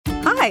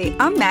Hi,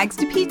 I'm Mags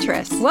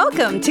DePetris.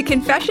 Welcome to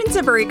Confessions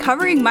of a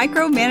Recovering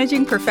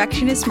Micromanaging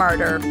Perfectionist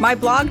Martyr, my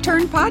blog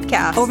turned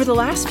podcast. Over the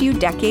last few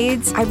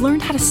decades, I've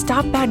learned how to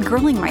stop bad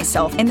girling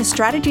myself, and the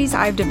strategies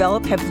I've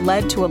developed have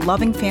led to a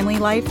loving family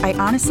life I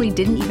honestly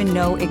didn't even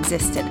know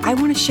existed. I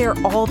want to share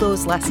all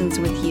those lessons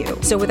with you.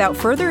 So without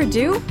further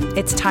ado,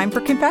 it's time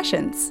for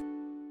Confessions.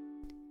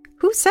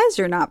 Who says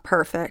you're not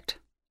perfect?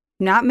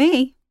 Not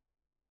me.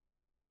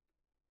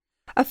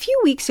 A few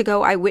weeks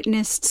ago, I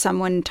witnessed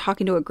someone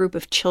talking to a group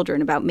of children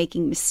about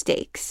making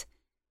mistakes.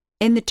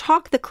 In the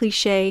talk, the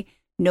cliche,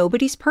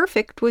 "nobody's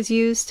perfect," was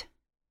used.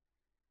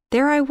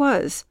 There I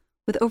was,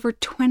 with over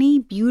 20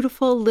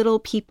 beautiful little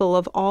people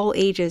of all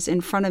ages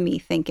in front of me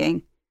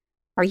thinking,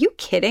 are you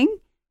kidding?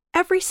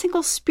 Every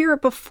single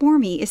spirit before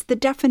me is the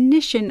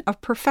definition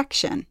of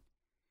perfection.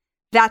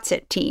 That's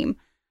it, team.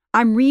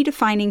 I'm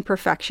redefining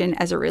perfection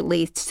as it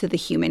relates to the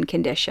human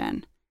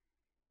condition.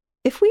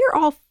 If we are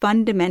all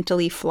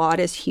fundamentally flawed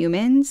as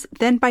humans,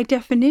 then by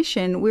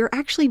definition, we're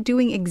actually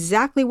doing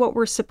exactly what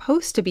we're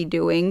supposed to be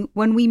doing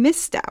when we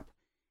misstep.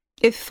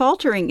 If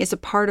faltering is a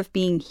part of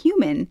being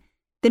human,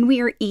 then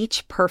we are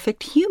each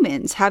perfect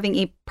humans having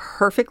a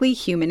perfectly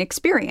human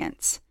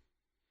experience.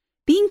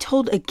 Being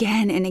told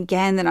again and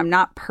again that I'm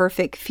not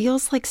perfect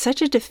feels like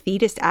such a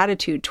defeatist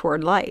attitude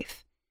toward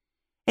life.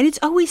 And it's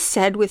always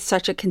said with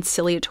such a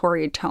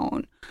conciliatory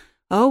tone.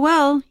 Oh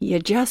well, you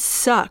just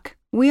suck.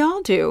 We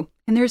all do.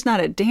 And there's not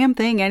a damn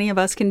thing any of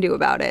us can do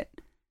about it.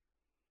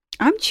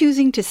 I'm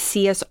choosing to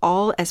see us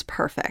all as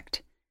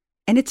perfect.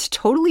 And it's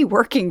totally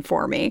working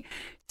for me.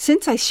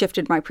 Since I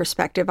shifted my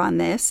perspective on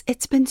this,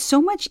 it's been so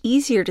much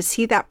easier to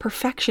see that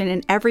perfection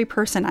in every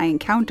person I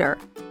encounter.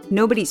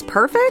 Nobody's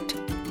perfect?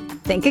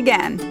 Think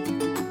again.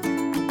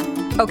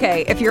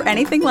 Okay, if you're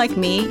anything like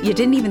me, you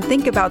didn't even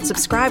think about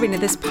subscribing to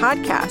this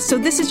podcast, so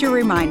this is your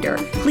reminder.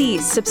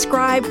 Please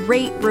subscribe,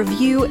 rate,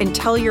 review, and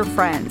tell your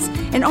friends.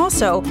 And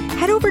also,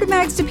 head over to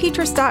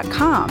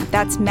magsdepetris.com.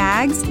 That's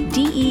Mags,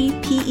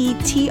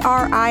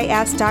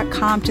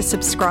 DEPETRIS.com to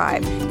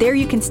subscribe. There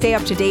you can stay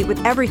up to date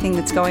with everything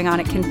that's going on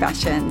at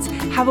Confessions.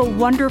 Have a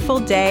wonderful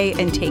day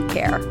and take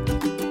care.